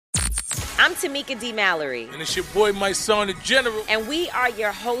I'm Tamika D. Mallory. And it's your boy, my son, the General. And we are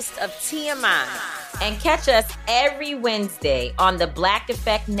your hosts of TMI. And catch us every Wednesday on the Black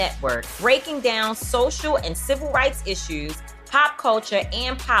Effect Network, breaking down social and civil rights issues, pop culture,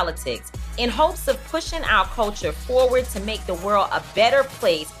 and politics in hopes of pushing our culture forward to make the world a better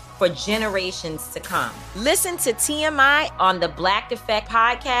place for generations to come. Listen to TMI on the Black Effect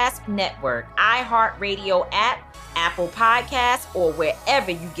Podcast Network, iHeartRadio app, Apple Podcasts, or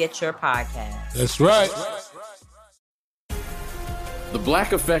wherever you get your podcasts. That's right. The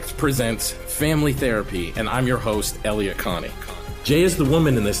Black Effect presents Family Therapy, and I'm your host, Elliot Connie. Jay is the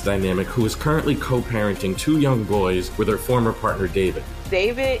woman in this dynamic who is currently co-parenting 2 young boys with her former partner, David.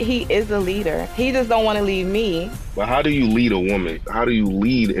 David, he is a leader. He just don't want to leave me. But how do you lead a woman? How do you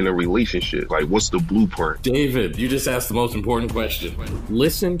lead in a relationship? Like, what's the blueprint? David, you just asked the most important question.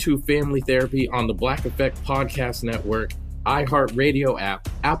 Listen to Family Therapy on the Black Effect Podcast Network, iHeartRadio app,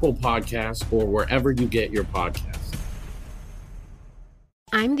 Apple Podcasts, or wherever you get your podcasts.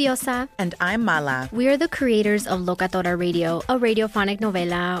 I'm Diosa. And I'm Mala. We are the creators of Locatora Radio, a radiophonic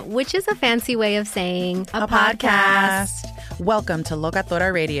novela, which is a fancy way of saying a podcast. Welcome to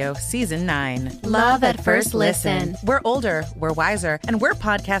Locatora Radio, Season 9. Love at first listen. We're older, we're wiser, and we're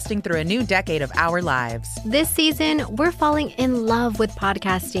podcasting through a new decade of our lives. This season, we're falling in love with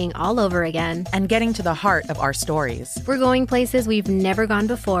podcasting all over again. And getting to the heart of our stories. We're going places we've never gone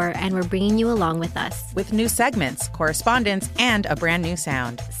before, and we're bringing you along with us. With new segments, correspondence, and a brand new sound.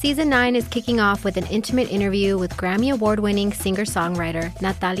 Season 9 is kicking off with an intimate interview with Grammy Award-winning singer-songwriter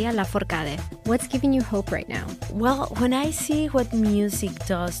Natalia Lafourcade. What's giving you hope right now? Well, when I see what music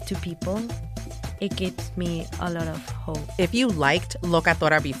does to people, it gives me a lot of hope. If you liked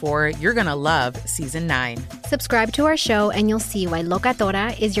Locatora before, you're going to love Season 9. Subscribe to our show and you'll see why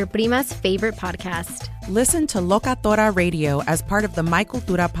Locatora is your prima's favorite podcast. Listen to Locatora Radio as part of the My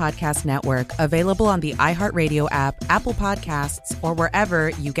Cultura Podcast Network, available on the iHeartRadio app, Apple Podcasts, or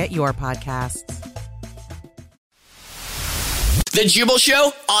wherever you get your podcasts. The Jubal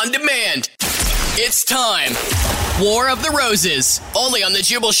Show on demand. It's time. War of the Roses, only on The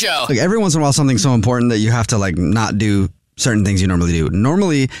Jubal Show. Like every once in a while, something's so important that you have to not do certain things you normally do.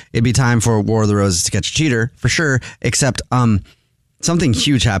 Normally, it'd be time for War of the Roses to catch a cheater, for sure, except something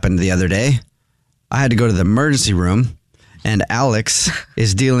huge happened the other day. I had to go to the emergency room, and Alex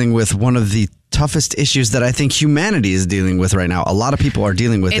is dealing with one of the toughest issues that I think humanity is dealing with right now. A lot of people are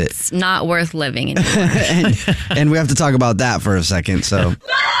dealing with it. It's not worth living anymore. and we have to talk about that for a second, so...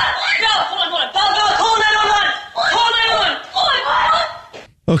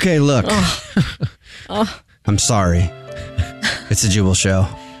 Okay, look. I'm sorry. It's a Jubal Show.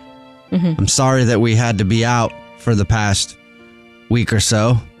 Mm-hmm. I'm sorry that we had to be out for the past week or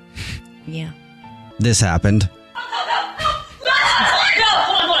so. Yeah. This happened.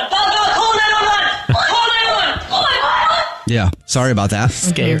 Yeah, sorry about that.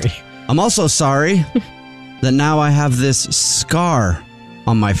 Scary. I'm also sorry that now I have this scar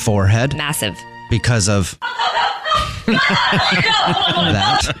on my forehead. Massive. Because of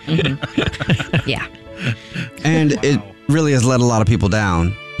that. Mm-hmm. Yeah. And it really has let a lot of people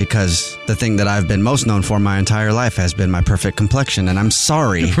down because the thing that I've been most known for my entire life has been my perfect complexion. And I'm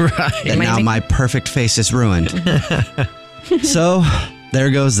sorry that now my perfect face is ruined. So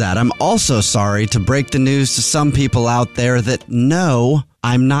there goes that. I'm also sorry to break the news to some people out there that no,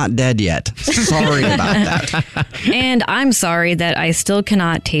 I'm not dead yet. Sorry about that. And I'm sorry that I still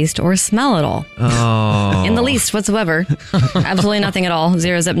cannot taste or smell at all. Oh. In the least whatsoever. Absolutely nothing at all.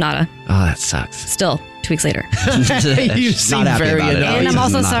 Zero zip nada. Oh, that sucks. Still, 2 weeks later. You seem very annoyed. And I'm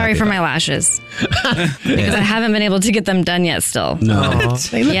also sorry for my lashes. Because I haven't been able to get them done yet still. No.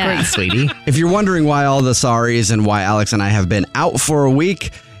 They look great, sweetie. If you're wondering why all the sorries and why Alex and I have been out for a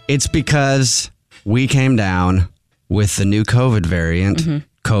week, it's because we came down with the new COVID variant,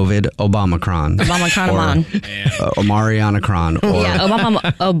 COVID Obamacron. Obamacron. Omarianacron. Yeah,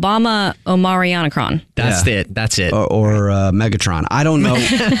 Obama Omarianacron. That's it. Or Megatron. I don't know.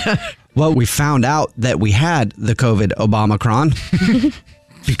 Well, we found out that we had the COVID Obamacron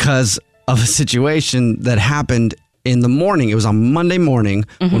because of a situation that happened in the morning. It was on Monday morning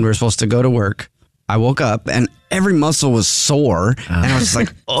when we were supposed to go to work. I woke up and every muscle was sore. And I was just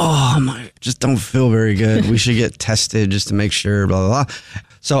like, just don't feel very good. We should get tested just to make sure, blah, blah, blah.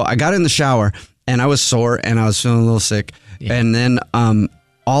 So I got in the shower and I was sore and I was feeling a little sick. Yeah. And then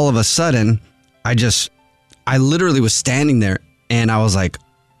all of a sudden, I literally was standing there and I was like,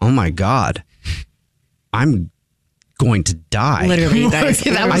 oh my God, I'm going to die. Literally. That was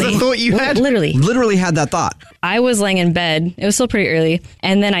the thought you had? Literally had that thought. I was laying in bed. It was still pretty early.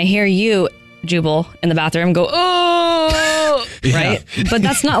 And then I hear you, Jubal, in the bathroom go, oh, right? But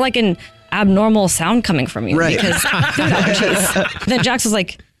that's not like abnormal sound coming from you. Right. Because then Jax was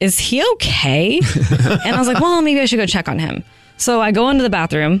like, is he okay? And I was like, well, maybe I should go check on him. So I go into the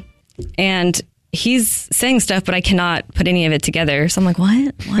bathroom and he's saying stuff, but I cannot put any of it together. So I'm like,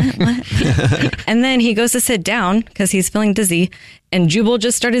 what? And then he goes to sit down because he's feeling dizzy, and Jubal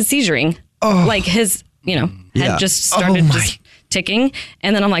just started seizuring. Like his, head just started just ticking.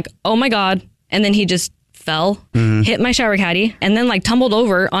 And then I'm like, oh my God. And then he just fell, hit my shower caddy, and then like tumbled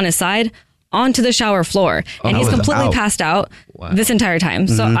over on his side onto the shower floor. And he's completely passed out this entire time.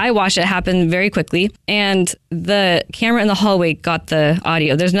 So I watched it happen very quickly. And the camera in the hallway got the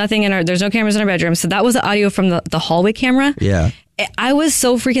audio. There's no cameras in our bedroom. So that was the audio from the hallway camera. Yeah. I was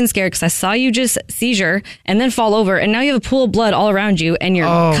so freaking scared because I saw you just seizure and then fall over, and now you have a pool of blood all around you, and you're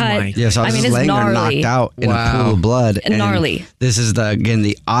cut. Yeah, so I was just it's laying there gnarly. knocked out in a pool of blood. And gnarly. This is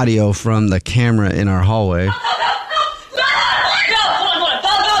the audio from the camera in our hallway.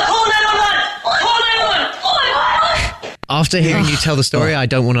 After hearing you tell the story, I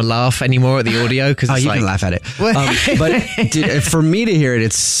don't want to laugh anymore at the audio because you can laugh at it. But dude, for me to hear it,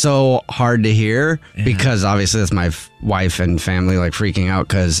 it's so hard to hear because obviously that's my wife and family like freaking out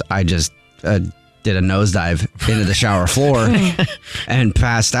because I just did a nosedive into the shower floor and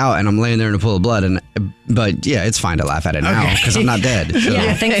passed out, and I'm laying there in a pool of blood. But yeah, it's fine to laugh at it now because I'm not dead. So.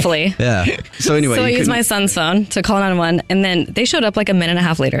 Yeah, thankfully. Yeah. So anyway, I used my son's phone to call 911, and then they showed up like a minute and a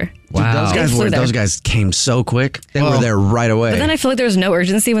half later. Wow. Dude, those guys came so quick. They were there right away. But then I feel like there was no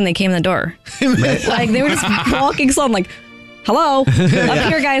urgency when they came in the door. Like they were just walking slow. I'm like, hello, up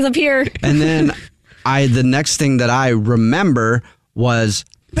here, guys, up here. And then the next thing that I remember was,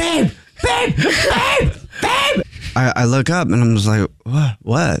 babe. I look up and I'm just like,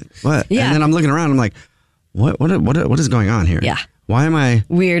 what? Yeah. And then I'm looking around. I'm like, what is going on here? Yeah. Why am I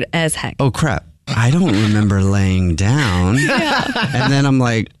weird as heck? Oh crap! I don't remember laying down. And then I'm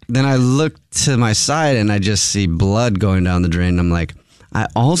like, then I look to my side and I just see blood going down the drain. I'm like, I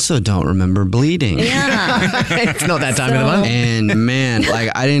also don't remember bleeding. Yeah. It's not that time of the month. And man, like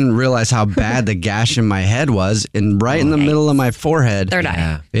I didn't realize how bad the gash in my head was, and right in the middle of my forehead. Third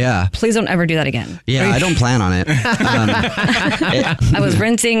eye. Yeah. Please don't ever do that again. Yeah, I don't plan on it. I was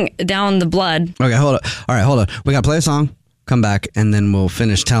rinsing down the blood. Okay, hold on. All right, hold on. We got to play a song, come back, and then we'll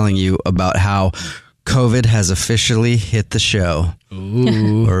finish telling you about how COVID has officially hit the show.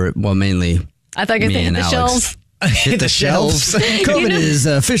 Ooh. Or, well, mainly I thought you were saying the shelves. Hit the shelves. COVID is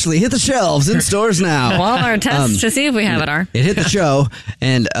officially hit the shelves in stores now. Well, our tests to see if we have it are. It hit the show,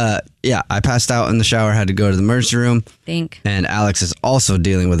 and I passed out in the shower, had to go to the emergency room. And Alex is also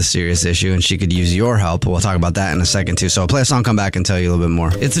dealing with a serious issue, and she could use your help. We'll talk about that in a second, too. So I'll play a song, come back, and tell you a little bit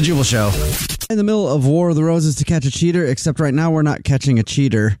more. It's the Jubal Show. In the middle of War of the Roses to catch a cheater, except right now we're not catching a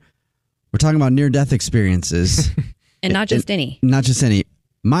cheater. We're talking about near-death experiences. And not just any. Not just any.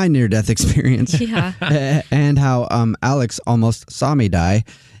 My near-death experience. Yeah. And how Alex almost saw me die.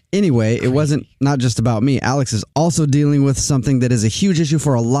 Anyway, it wasn't not just about me. Alex is also dealing with something that is a huge issue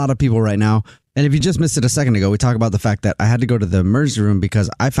for a lot of people right now. And if you just missed it a second ago, we talked about the fact that I had to go to the emergency room because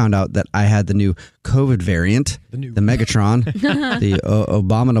I found out that I had the new COVID variant, the Megatron, the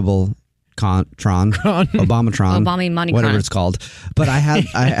abominable Obamatron, whatever it's called. But I had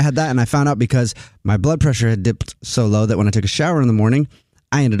that, and I found out because my blood pressure had dipped so low that when I took a shower in the morning,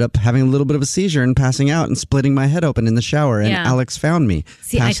 I ended up having a little bit of a seizure and passing out and splitting my head open in the shower. And Alex found me.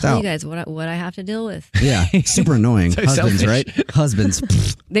 See, I told you guys what I have to deal with. Yeah, super annoying. So Husbands, selfish. right?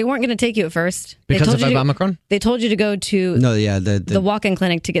 Husbands. They weren't going to take you at first. Because of Omicron? They told you to go to the walk-in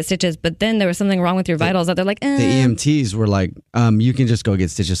clinic to get stitches, but then there was something wrong with your vitals that they're like, The EMTs were like, you can just go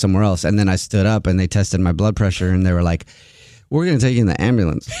get stitches somewhere else. And then I stood up and they tested my blood pressure and they were like, we're going to take you in the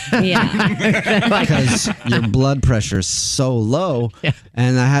ambulance. Yeah. Because your blood pressure is so low. Yeah.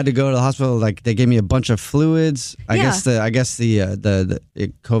 And I had to go to the hospital. Like they gave me a bunch of fluids. I guess the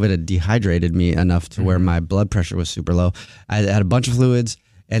COVID had dehydrated me enough to where my blood pressure was super low. I had a bunch of fluids.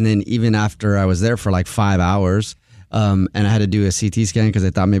 And then even after I was there for like 5 hours, and I had to do a CT scan because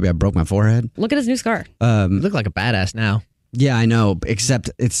they thought maybe I broke my forehead. Look at his new scar. You look like a badass now. Yeah, I know. Except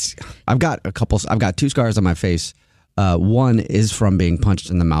I've got 2 scars on my face. One is from being punched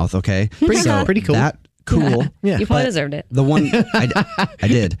in the mouth. Okay, pretty cool. That cool. Yeah, you probably deserved it. The one I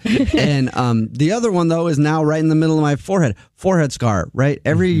did, and the other one though is now right in the middle of my forehead scar. Right,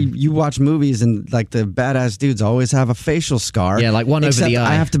 you watch movies and like the badass dudes always have a facial scar. Yeah, like one over the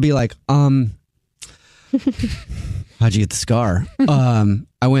eye. I have to be like, how'd you get the scar?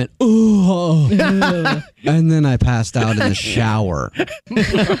 I went, oh, and then I passed out in the shower.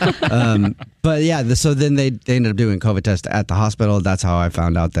 But yeah, so then they ended up doing COVID test at the hospital. That's how I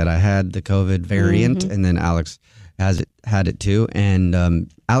found out that I had the COVID variant, and then Alex had it too. And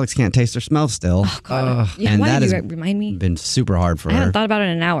Alex can't taste or smell still. Oh, God. Yeah, and why that did has you remind me? been super hard for I her. haven't thought about it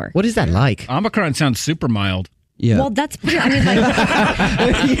in an hour. What is that like? Omicron sounds super mild. Yeah. Well, that's pretty. I mean, like,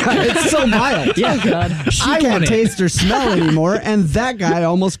 Yeah, it's so mild. Yeah. oh God. She can't taste or smell anymore, and that guy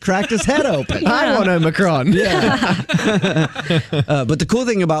almost cracked his head open. I want Omicron. Yeah. But the cool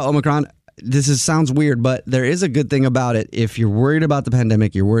thing about Omicron, sounds weird, but there is a good thing about it. If you're worried about the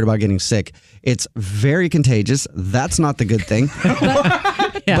pandemic, you're worried about getting sick, it's very contagious. That's not the good thing.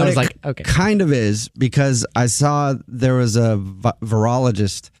 Yeah, but I was it like, okay. kind of is, because I saw there was a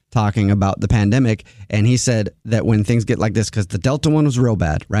virologist talking about the pandemic, and he said that when things get like this, because the Delta one was real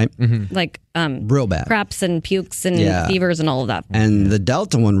bad, right? Mm-hmm. Like real bad. craps and pukes and fevers and all of that. And the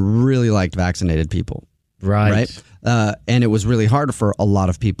Delta one really liked vaccinated people. Right. And it was really hard for a lot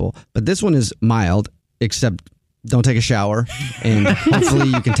of people. But this one is mild, except don't take a shower, and hopefully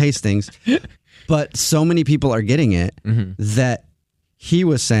you can taste things. But so many people are getting it that he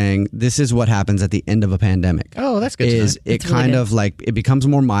was saying this is what happens at the end of a pandemic. Oh, that's good. It kind of like, it becomes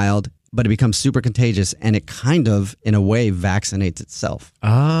more mild, but it becomes super contagious, and it kind of, in a way, vaccinates itself.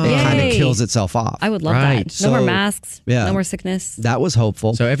 Oh. It kind of Yay. kills itself off. I would love that. No more masks. Yeah. No more sickness. That was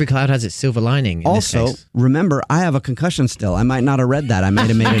hopeful. So every cloud has its silver lining. In Also, this case. remember, I have a concussion still. I might not have read that. I might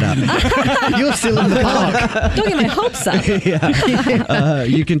have made it up. You're still in the park. Don't get my hopes up.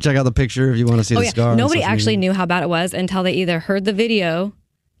 You can check out the picture if you want to see the scar. Nobody actually knew how bad it was until they either heard the video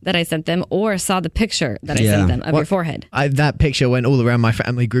that I sent them or saw the picture that I sent them of your forehead. That picture went all around my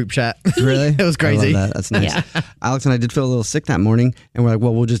family group chat. Really? It was crazy. I love that. That's nice. Yeah. Alex and I did feel a little sick that morning, and we're like,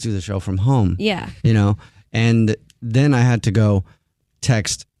 well, we'll just do the show from home. Yeah. You know? And then I had to go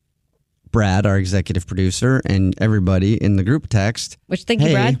text Brad, our executive producer, and everybody in the group text. Which, thank you,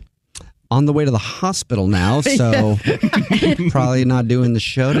 Brad. On the way to the hospital now, so probably not doing the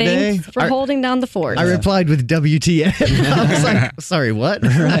show today. Thanks for holding down the fort. I replied with WTF. I was like, sorry, what?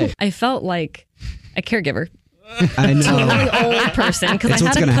 Right. I felt like a caregiver. I know. To a really old person. Because It's I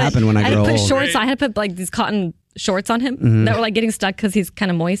what's had to gonna happen when I grow put old. shorts. I had to put like these cotton shorts on him that were like getting stuck because he's kind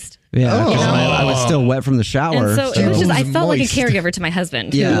of moist. Yeah, Oh. I was still wet from the shower. And so it was just, I felt like a caregiver to my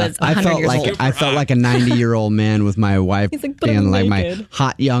husband who was 100 years old. I felt like a 90-year-old man with my wife, He's like, "But being I'm like naked." my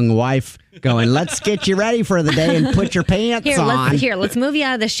hot young wife, going, "Let's get you ready for the day and put your pants on." Let's move you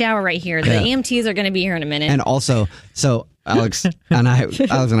out of the shower right here. The EMTs are going to be here in a minute. And also, so Alex and I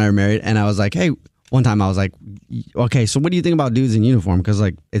are married, and I was like, hey. One time I was like, okay, so what do you think about dudes in uniform? Because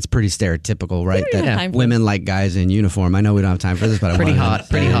like it's pretty stereotypical, right? That women like guys in uniform. I know we don't have time for this, but Pretty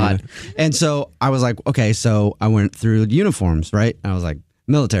hot. And so I was like, okay, so I went through uniforms, right? And I was like,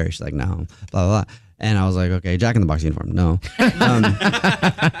 military. She's like, no, blah, blah, blah. And I was like, okay, Jack in the Box uniform, no.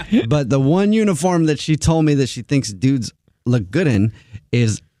 But the one uniform that she told me that she thinks dudes look good in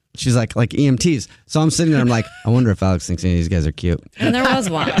is, she's like EMTs. So I'm sitting there, I'm like, I wonder if Alex thinks any of these guys are cute. And there was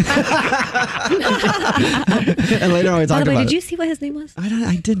one. And later on we talked about did you see what his name was?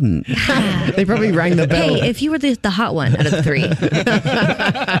 I didn't. They probably rang the bell. Hey, if you were the hot one out of the three,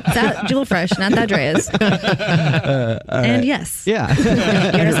 that Jubal Fresh, not that Dreas. And yes. Yeah.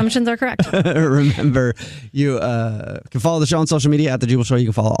 Your assumptions are correct. Remember, you can follow the show on social media at The Jubal Show. You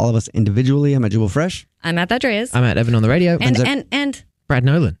can follow all of us individually. I'm at Jubal Fresh. I'm at that Dreas. I'm at Evan on the radio. And Brad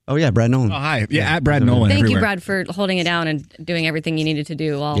Nolan. Oh, yeah, Brad Nolan. Oh, hi. Yeah, at Brad Nolan. Thank everywhere. you, Brad, for holding it down and doing everything you needed to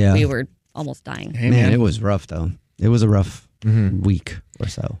do while we were almost dying. Hey, Man, it was rough, though. It was a rough week or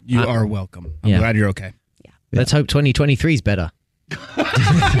so. You are welcome. I'm glad you're okay. Let's hope 2023 is better.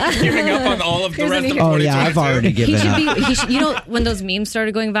 Giving up on all of the rest of 2022. Oh, yeah, I've already given up. You know, when those memes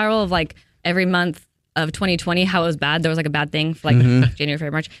started going viral of like every month of 2020, how it was bad, there was like a bad thing for like January,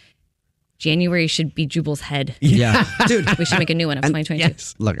 February, March. January should be Jubal's head. Yeah. Dude. We should make a new one of 2022.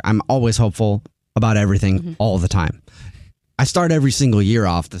 Yes. Look, I'm always hopeful about everything all the time. I start every single year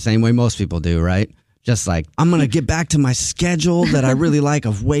off the same way most people do, right? Just like, I'm going to get back to my schedule that I really like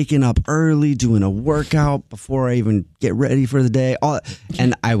of waking up early, doing a workout before I even get ready for the day.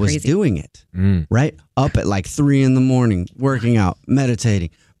 And I was doing it, right? Up at like 3 a.m, working out,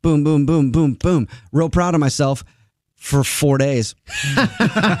 meditating, boom, boom, boom, boom, boom. Real proud of myself. For 4 days.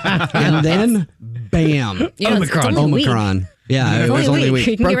 And then, bam. Omicron. Yeah, it was only a week.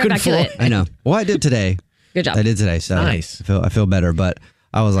 You can get right back to it. I know. Well, I did today. Good job. I did today, so nice. I feel better. But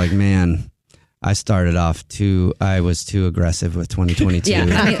I was like, man, I started off I was too aggressive with 2022. Yeah, I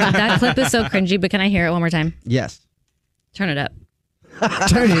mean, that clip is so cringy, but can I hear it one more time? Yes. Turn it up.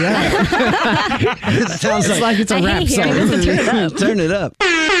 Turn it up. It sounds like it's a rap song. Turn it up. Turn it up.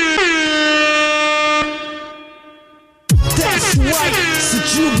 That's right, it's the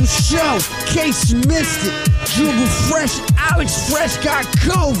Jubal Show. In case you missed it, Jubal Fresh, Alex Fresh got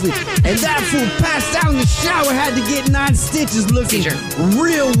COVID. And that fool passed out in the shower, had to get 9 stitches looking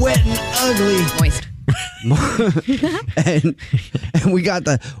real wet and ugly. Moist. and we got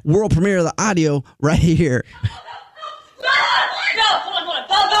the world premiere of the audio right here. No, hold on.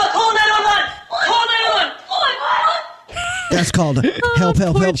 Call 911. Call 911. That's called help,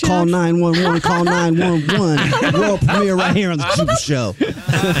 call 911, call 911. World premiere right here on the Jubal Show.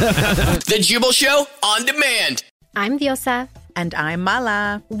 The Jubal Show on demand. I'm Diosa. And I'm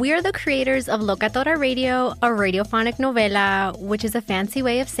Mala. We're the creators of Locatora Radio, a radiophonic novela, which is a fancy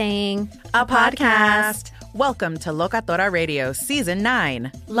way of saying a podcast. Welcome to Locatora Radio Season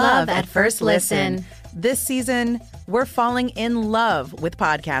 9. Love at First Listen. This season, we're falling in love with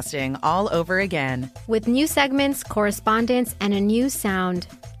podcasting all over again. With new segments, correspondence, and a new sound.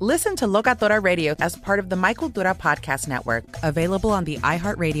 Listen to Locatora Radio as part of the My Cultura Podcast Network, available on the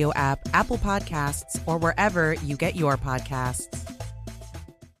iHeartRadio app, Apple Podcasts, or wherever you get your podcasts.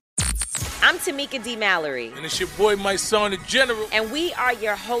 I'm Tamika D. Mallory. And it's your boy, my son, the General. And we are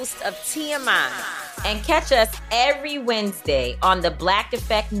your hosts of TMI. And catch us every Wednesday on the Black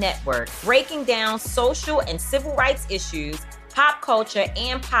Effect Network, breaking down social and civil rights issues, pop culture,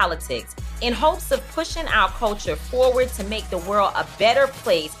 and politics, in hopes of pushing our culture forward to make the world a better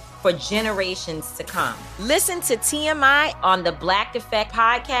place for generations to come. Listen to TMI on the Black Effect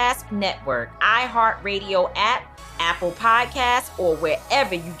Podcast Network, iHeartRadio app, Apple Podcasts, or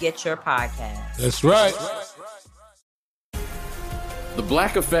wherever you get your podcasts. That's right. The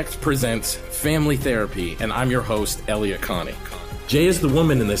Black Effect presents Family Therapy, and I'm your host, Elliot Connie. Jay is the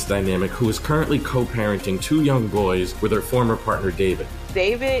woman in this dynamic who is currently co-parenting 2 young boys with her former partner, David.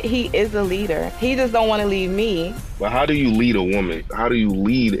 David, he is a leader. He just don't want to leave me. But how do you lead a woman? How do you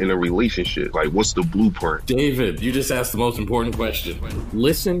lead in a relationship? Like, what's the blueprint? David, you just asked the most important question.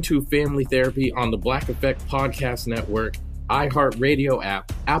 Listen to Family Therapy on the Black Effect Podcast Network, iHeartRadio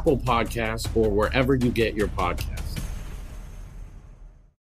app, Apple Podcasts, or wherever you get your podcasts.